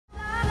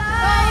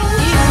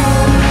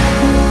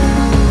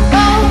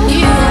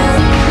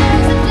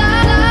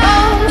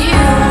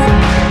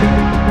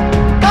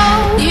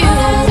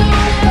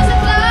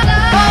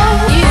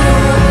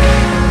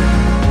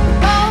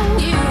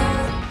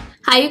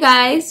Hi you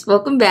guys,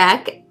 welcome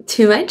back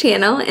to my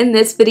channel. In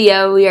this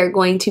video we are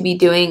going to be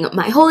doing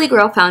my Holy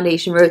Grail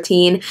foundation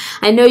routine.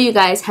 I know you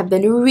guys have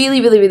been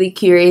really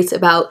curious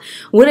about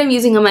what I'm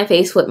using on my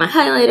face, what my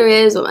highlighter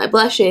is, what my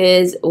blush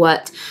is,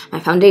 what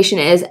my foundation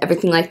is,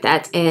 everything like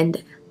that,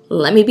 and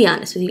let me be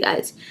honest with you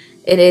guys.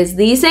 It is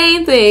the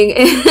same thing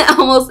in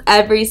almost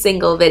every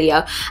single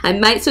video. I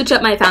might switch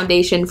up my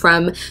foundation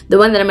from the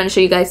one that I'm going to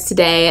show you guys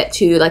today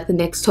to like the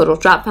NYX Total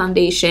Drop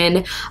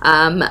foundation,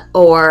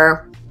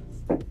 or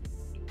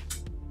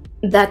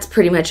that's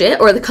pretty much it,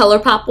 or the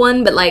Colourpop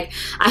one, but like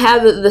I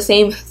have the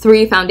same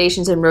 3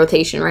 foundations in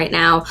rotation right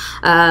now.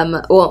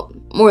 Well,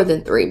 more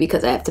than 3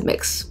 because I have to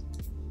mix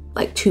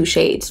like 2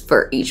 shades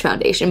for each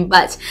foundation,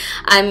 but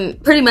I'm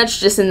pretty much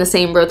just in the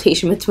same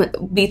rotation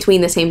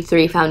between the same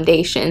 3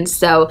 foundations.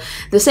 So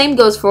the same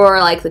goes for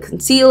like the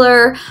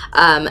concealer,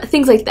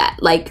 things like that.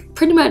 Like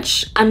pretty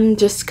much I'm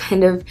just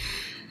kind of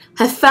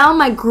have found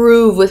my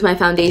groove with my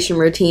foundation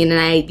routine, and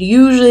I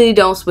usually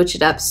don't switch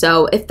it up.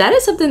 So if that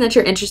is something that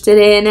you're interested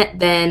in,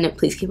 then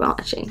please keep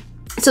watching.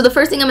 So the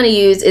first thing I'm going to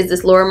use is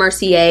this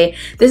Mercier.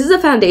 This is a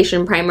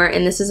foundation primer,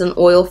 and this is an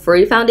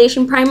oil-free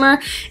foundation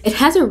primer. It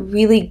has a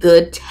really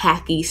good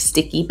tacky,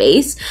 sticky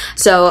base.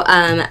 So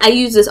I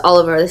use this all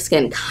over the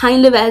skin,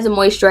 kind of as a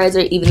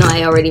moisturizer, even though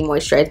I already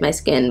moisturized my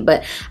skin.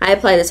 But I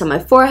apply this on my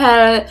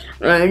forehead,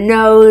 my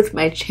nose,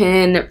 my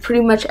chin,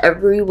 pretty much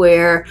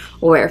everywhere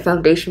where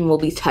foundation will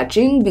be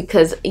touching,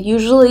 because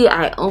usually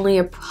I only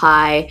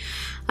apply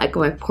like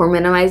my pore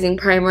minimizing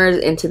primers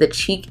into the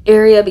cheek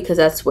area because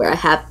that's where I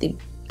have the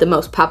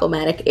most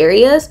problematic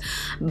areas.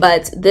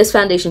 But this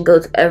foundation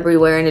goes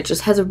everywhere, and it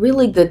just has a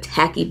really good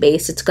tacky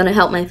base. It's going to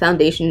help my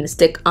foundation to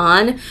stick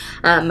on.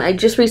 I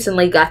just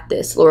recently got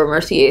this.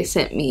 Mercier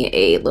sent me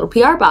a little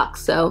PR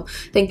box, so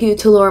thank you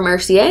to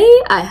Mercier.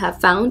 I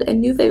have found a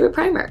new favorite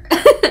primer.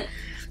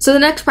 So the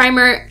next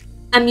primer,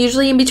 I'm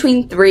usually in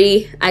between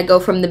 3. I go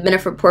from the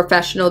Benefit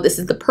Professional. This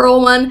is the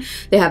Pearl one.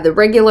 They have the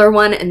regular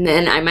one, and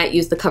then I might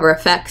use the Cover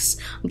FX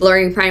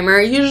blurring primer.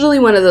 Usually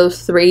one of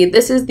those 3.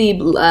 This is the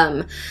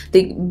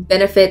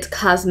Benefit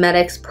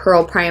Cosmetics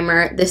Pearl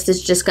Primer. This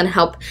is just going to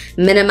help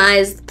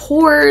minimize the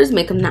pores,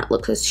 make them not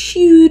look as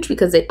huge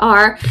because they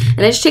are.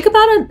 And I just take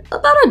about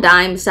a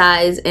dime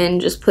size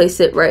and just place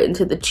it right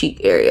into the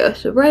cheek area.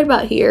 So right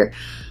about here,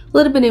 a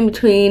little bit in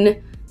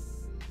between,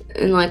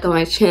 and like on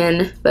my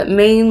chin, but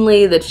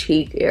mainly the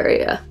cheek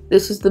area.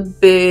 This is the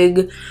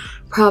big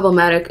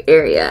problematic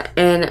area,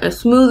 and I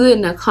smooth it,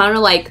 and I kind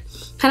of like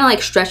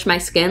stretch my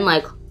skin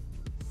like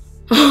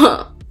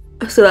so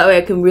that way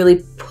I can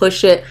really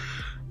push it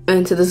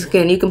into the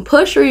skin. You can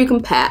push or you can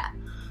pat.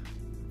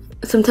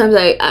 Sometimes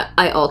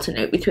I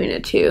alternate between the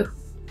 2.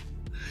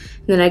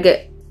 And then I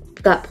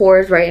got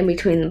pores right in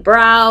between the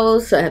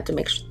brows, so I have to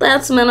make sure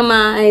that's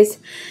minimized.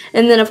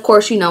 And then of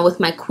course, you know, with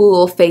my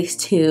cool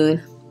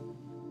Facetune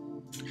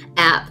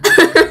app,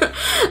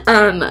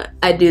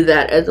 I do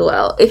that as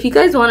well. If you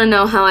guys want to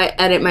know how I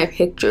edit my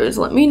pictures,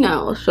 let me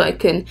know so I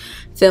can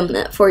film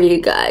that for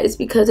you guys,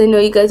 because I know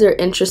you guys are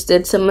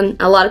interested.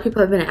 A lot of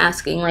people have been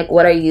asking like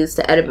what I use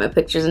to edit my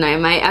pictures, and I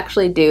might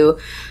actually do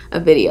a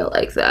video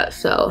like that,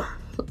 so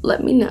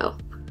let me know.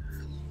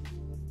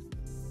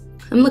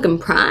 I'm looking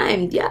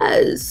primed.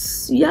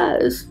 Yes.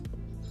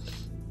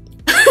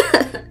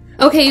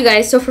 Okay, you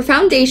guys, so for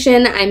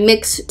foundation, I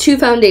mix 2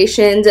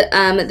 foundations.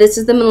 This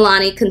is the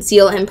Milani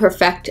Conceal and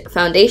Perfect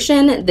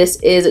foundation. This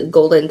is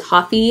Golden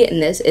Toffee,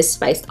 and this is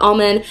Spiced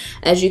Almond.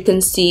 As you can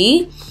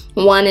see,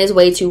 one is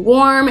way too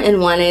warm and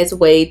one is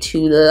way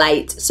too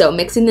light. So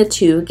mixing the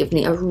 2 gives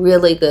me a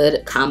really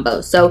good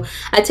combo. So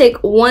I take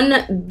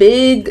 1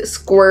 big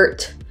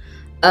squirt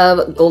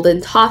of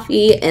Golden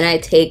Toffee, and I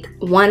take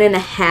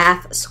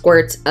 1.5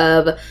 squirts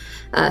of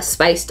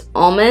Spiced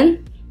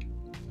Almond.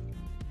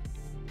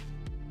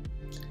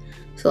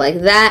 So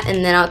like that,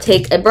 and then I'll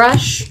take a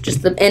brush,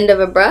 just the end of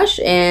a brush,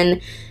 and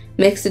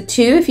mix the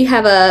 2. If you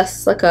have a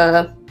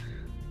sculpting,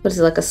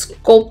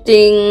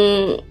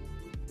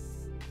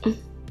 I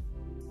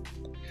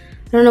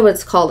don't know what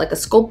it's called, like a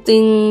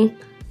sculpting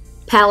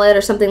palette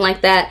or something like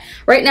that.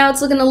 Right now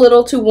it's looking a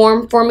little too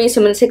warm for me, so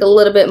I'm going to take a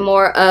little bit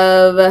more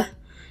of,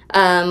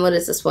 what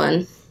is this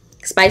one?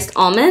 Spiced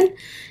Almond,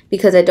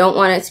 because I don't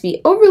want it to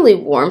be overly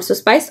warm. So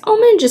Spiced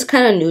Almond just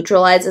kind of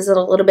neutralizes it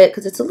a little bit,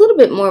 because it's a little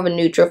bit more of a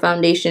neutral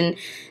foundation,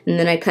 and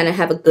then I kind of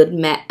have a good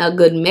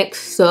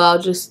mix. So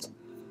I'll just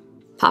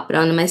pop it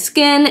onto my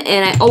skin,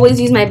 and I always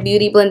use my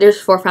beauty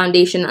blenders for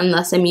foundation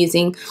unless I'm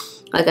using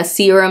like a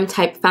serum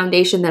type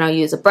foundation, then I'll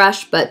use a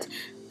brush. But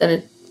then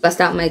I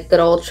bust out my good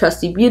old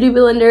trusty beauty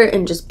blender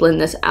and just blend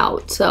this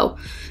out. So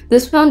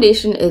this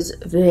foundation is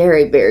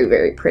very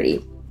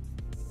pretty.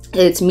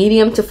 It's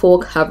medium to full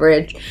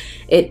coverage.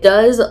 It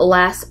does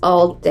last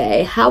all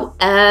day.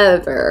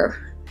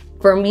 However,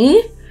 for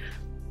me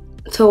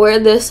to wear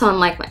this on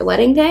like my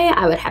wedding day,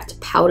 I would have to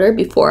powder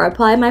before I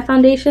apply my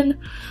foundation,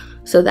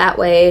 so that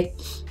way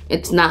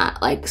it's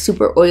not like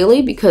super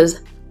oily,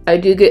 because I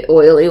do get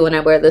oily when I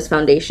wear this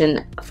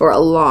foundation for a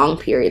long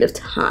period of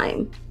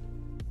time.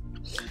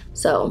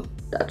 So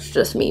that's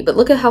just me. But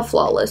look at how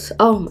flawless.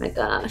 Oh my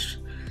gosh.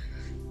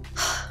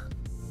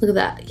 Look at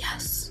that.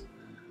 Yes.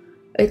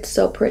 It's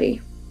so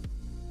pretty.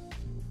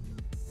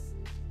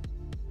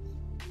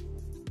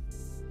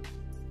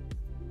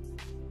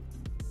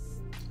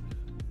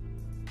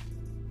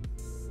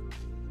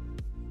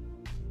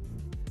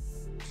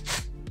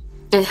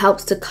 It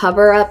helps to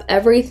cover up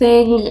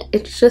everything.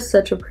 It's just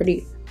such a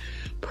pretty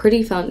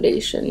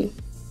foundation.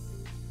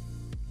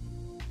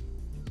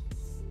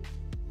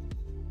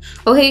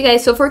 Okay, you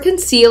guys, so for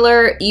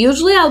concealer,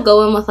 usually I'll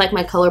go in with like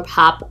my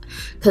Colourpop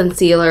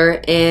concealer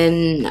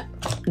in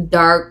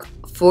dark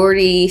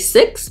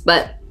 46,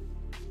 but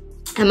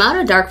I'm out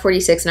of dark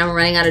 46 and I'm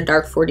running out of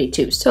dark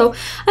 42. So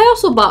I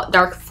also bought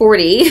dark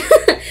 40.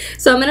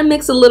 So I'm going to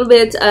mix a little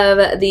bit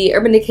of the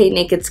Urban Decay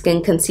Naked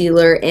Skin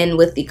Concealer in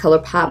with the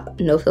Colourpop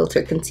No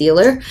Filter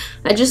Concealer.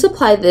 I just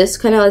apply this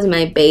kind of as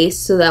my base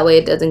so that way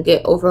it doesn't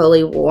get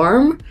overly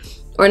warm.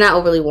 Or not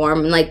overly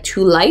warm, like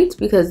too light,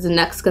 because the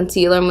next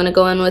concealer I'm going to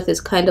go in with is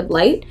kind of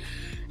light.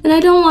 And I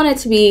don't want it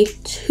to be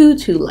too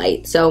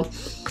light. So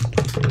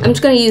I'm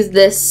just going to use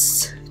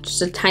this,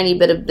 just a tiny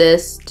bit of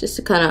this, just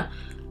to kind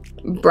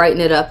of brighten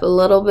it up a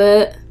little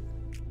bit.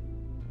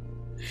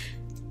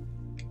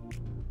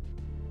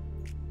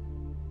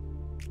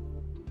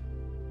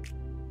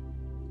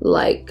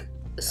 Like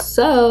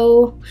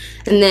so.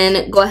 And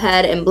then go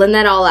ahead and blend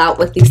that all out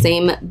with the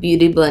same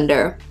beauty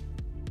blender.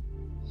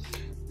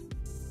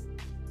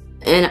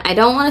 And I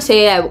don't want to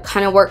say I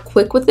kind of work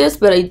quick with this,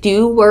 but I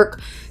do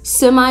work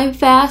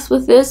semi-fast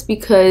with this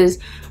because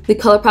the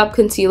Colourpop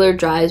concealer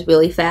dries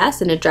really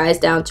fast and it dries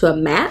down to a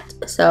matte.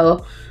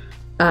 So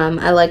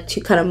I like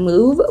to kind of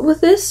move with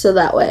this so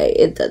that way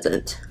it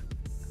doesn't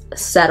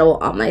settle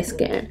on my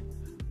skin.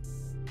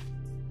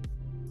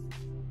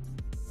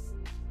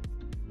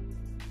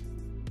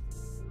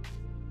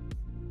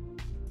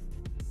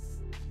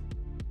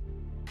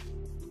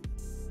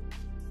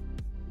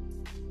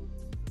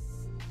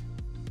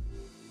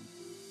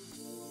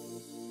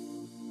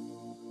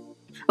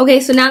 Okay,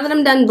 so now that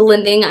I'm done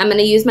blending, I'm going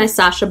to use my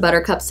Sacha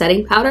Buttercup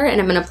setting powder and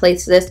I'm going to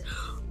place this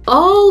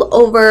all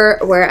over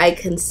where I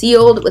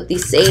concealed with the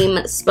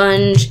same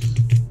sponge.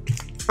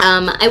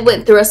 I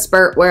went through a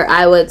spurt where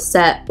I would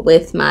set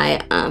with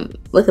my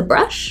with a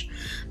brush,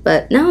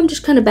 but now I'm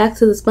just kind of back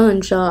to the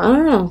sponge. So I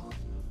don't know.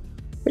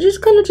 I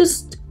just kind of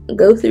just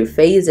go through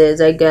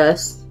phases, I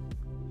guess.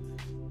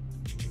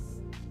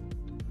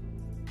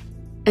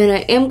 And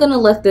I am going to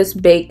let this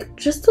bake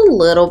just a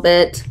little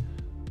bit.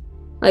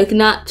 Like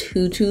not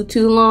too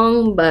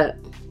long, but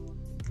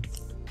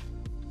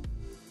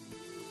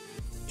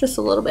just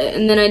a little bit.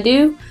 And then I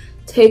do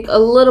take a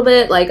little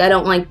bit, like I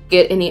don't like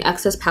get any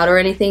excess powder or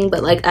anything,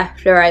 but like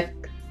after I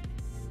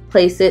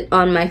place it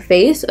on my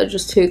face, I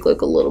just take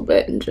like a little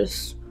bit and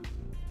just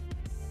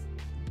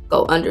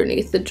go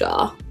underneath the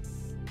jaw.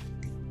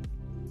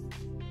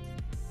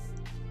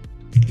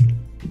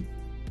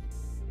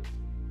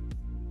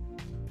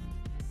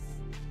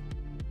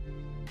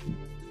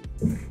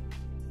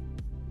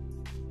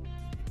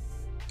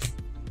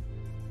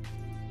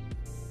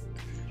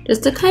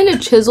 Just to kind of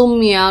chisel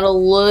me out a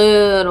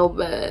little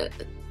bit.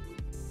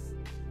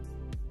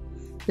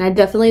 And I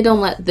definitely don't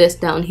let this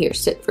down here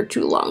sit for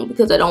too long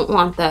because I don't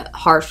want that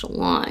harsh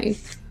line.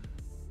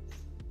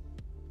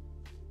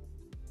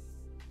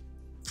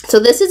 So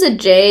this is a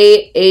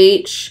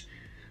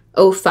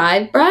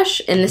JH05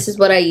 brush, and this is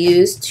what I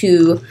use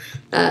to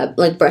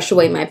like brush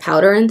away my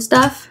powder and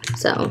stuff.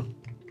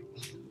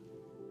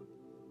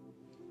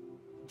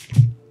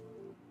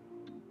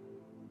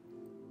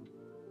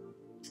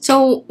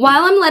 So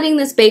while I'm letting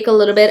this bake a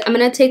little bit, I'm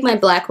going to take my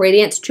black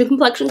Radiance True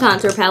Complexion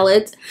Contour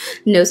Palette,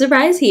 no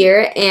surprise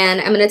here, and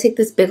I'm going to take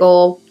this big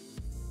old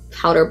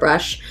powder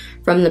brush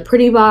from the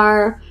Pretty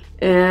Bar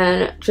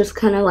and just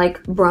kind of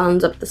like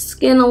bronze up the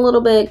skin a little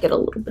bit, get a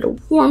little bit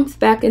of warmth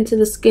back into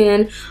the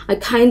skin. I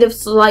kind of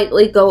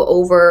slightly go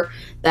over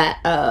that,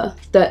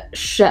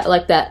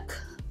 like that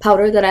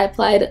powder that I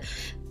applied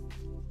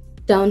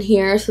down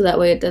here so that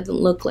way it doesn't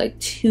look like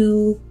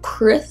too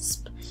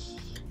crisp.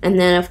 And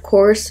then of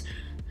course,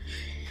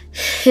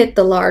 hit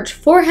the large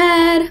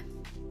forehead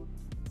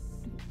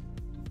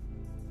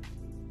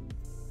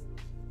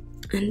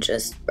and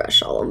just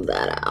brush all of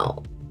that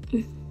out.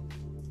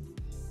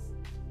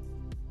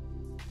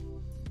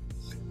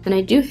 And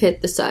I do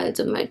hit the sides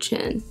of my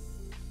chin.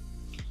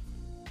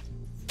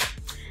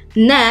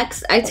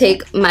 Next, I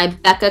take my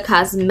Becca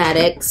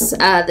Cosmetics.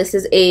 This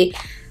is a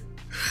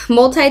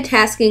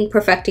multitasking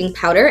perfecting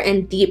powder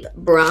and deep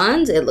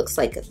bronze. It looks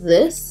like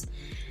this.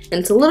 And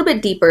it's a little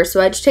bit deeper,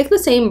 so I just take the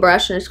same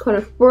brush and just kind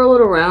of swirl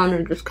it around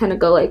and just kind of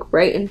go like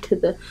right into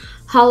the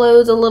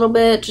hollows a little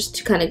bit, just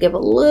to kind of give a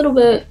little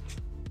bit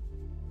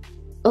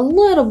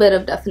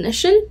of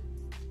definition.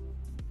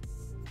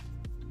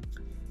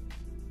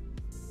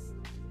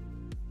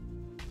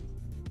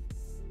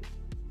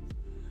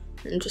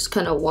 And just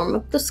kind of warm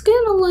up the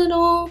skin a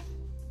little.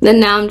 Then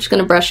now I'm just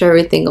gonna brush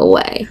everything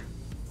away.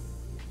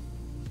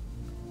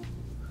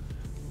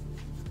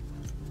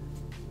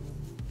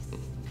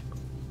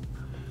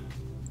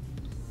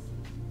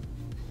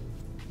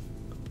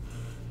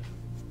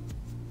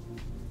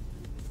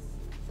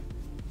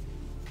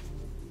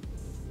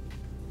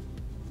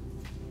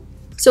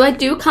 So I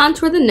do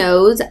contour the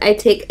nose. I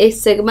take a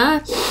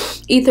Sigma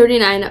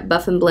E39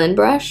 Buff and Blend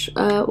brush.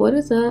 What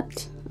is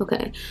that?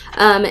 Okay.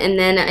 And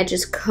then I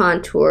just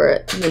contour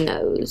the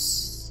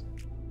nose.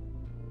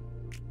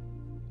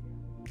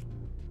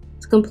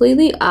 It's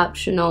completely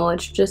optional.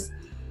 It's just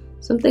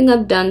something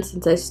I've done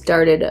since I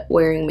started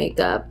wearing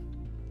makeup.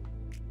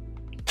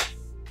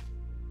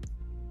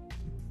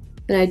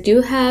 And I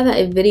do have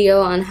a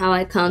video on how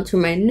I contour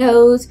my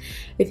nose.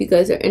 If you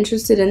guys are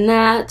interested in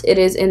that, it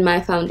is in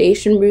my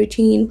foundation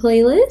routine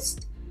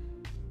playlist.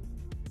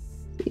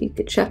 You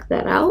could check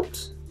that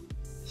out.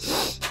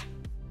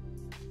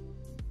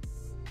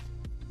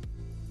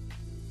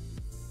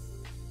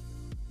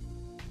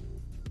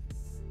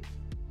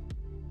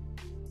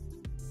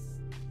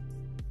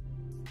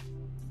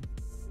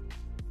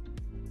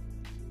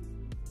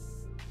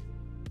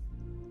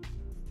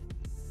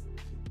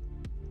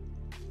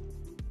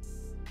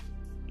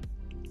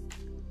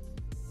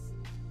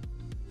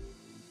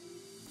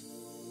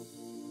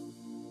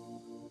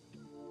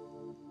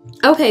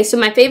 Okay, so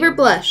my favorite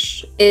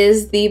blush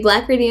is the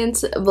Black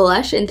Radiance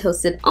blush in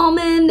Toasted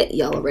Almond.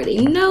 Y'all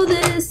already know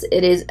this.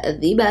 It is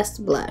the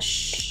best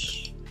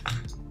blush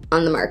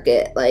on the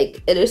market.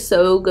 Like, it is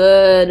so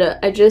good.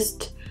 I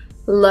just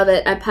love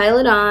it. I pile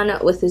it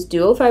on with this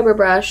dual fiber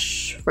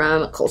brush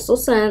from Coastal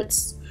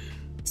Scents.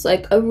 It's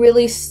like a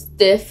really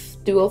stiff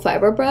dual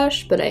fiber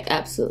brush, but I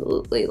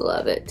absolutely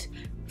love it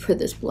for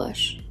this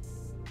blush.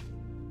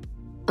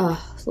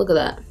 Oh, look at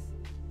that.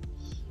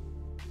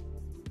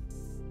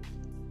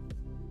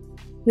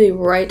 The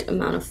right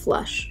amount of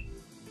flush.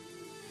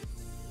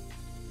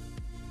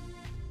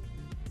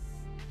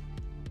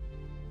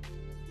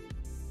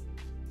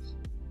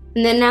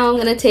 And then now I'm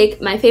going to take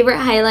my favorite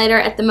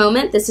highlighter at the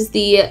moment. This is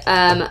the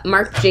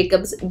Marc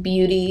Jacobs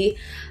Beauty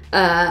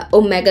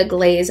Omega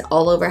Glaze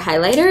All Over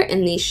Highlighter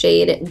in the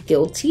shade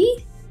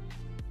Guilty.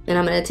 And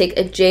I'm going to take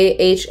a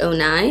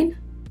JH09.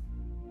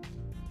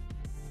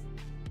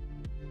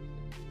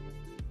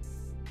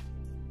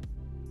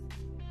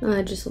 Oh,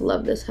 I just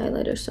love this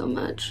highlighter so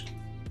much.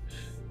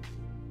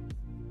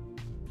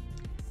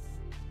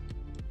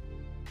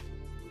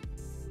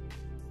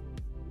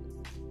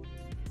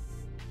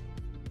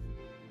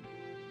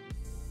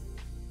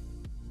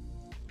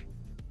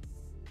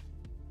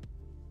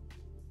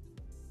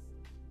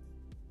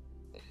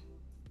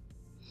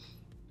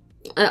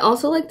 I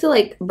also like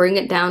to bring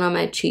it down on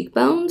my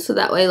cheekbones so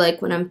that way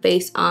when I'm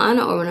face on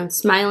or when I'm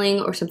smiling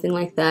or something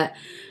like that,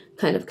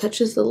 kind of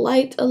catches the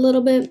light a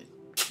little bit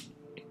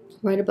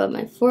right above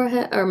my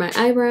forehead or my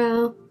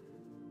eyebrow.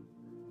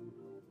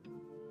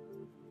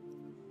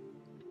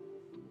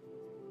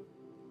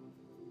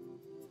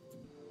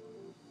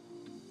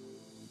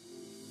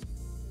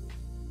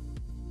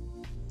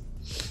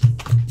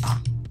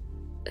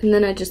 And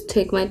then I just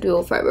take my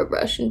dual fiber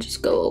brush and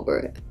just go over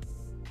it.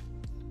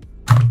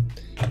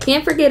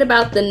 Can't forget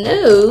about the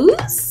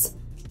nose.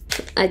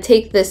 I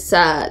take this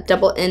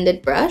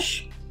double-ended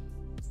brush.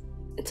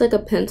 It's like a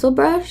pencil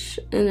brush,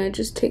 and I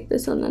just take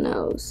this on the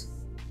nose.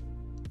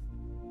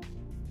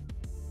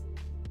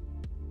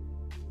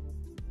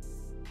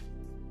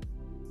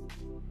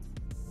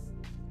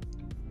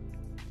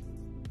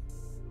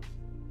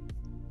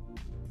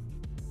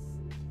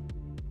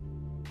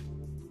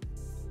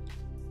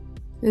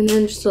 And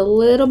then just a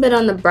little bit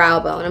on the brow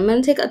bone. I'm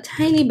going to take a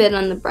tiny bit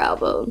on the brow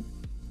bone.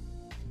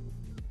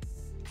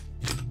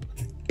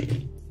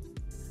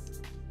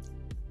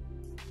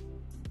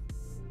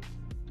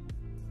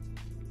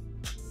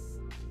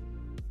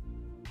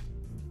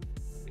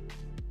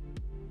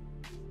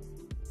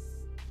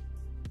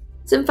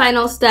 Some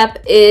final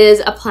step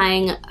is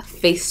applying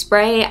face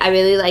spray. I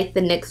really like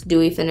the NYX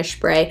Dewy Finish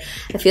Spray.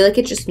 I feel like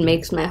it just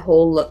makes my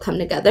whole look come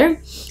together.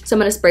 So I'm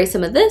going to spray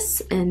some of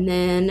this and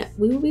then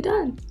we will be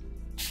done.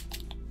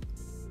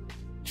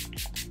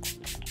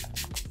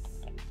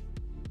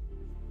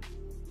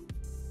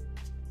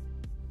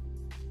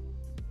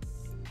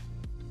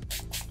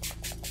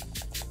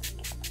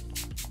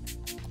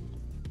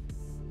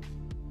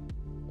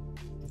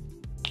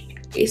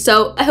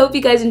 So I hope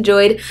you guys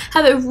enjoyed.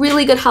 Have a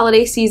really good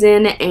holiday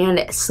season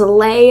and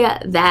slay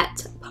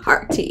that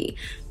party.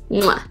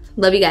 Mwah.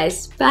 Love you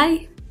guys.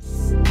 Bye.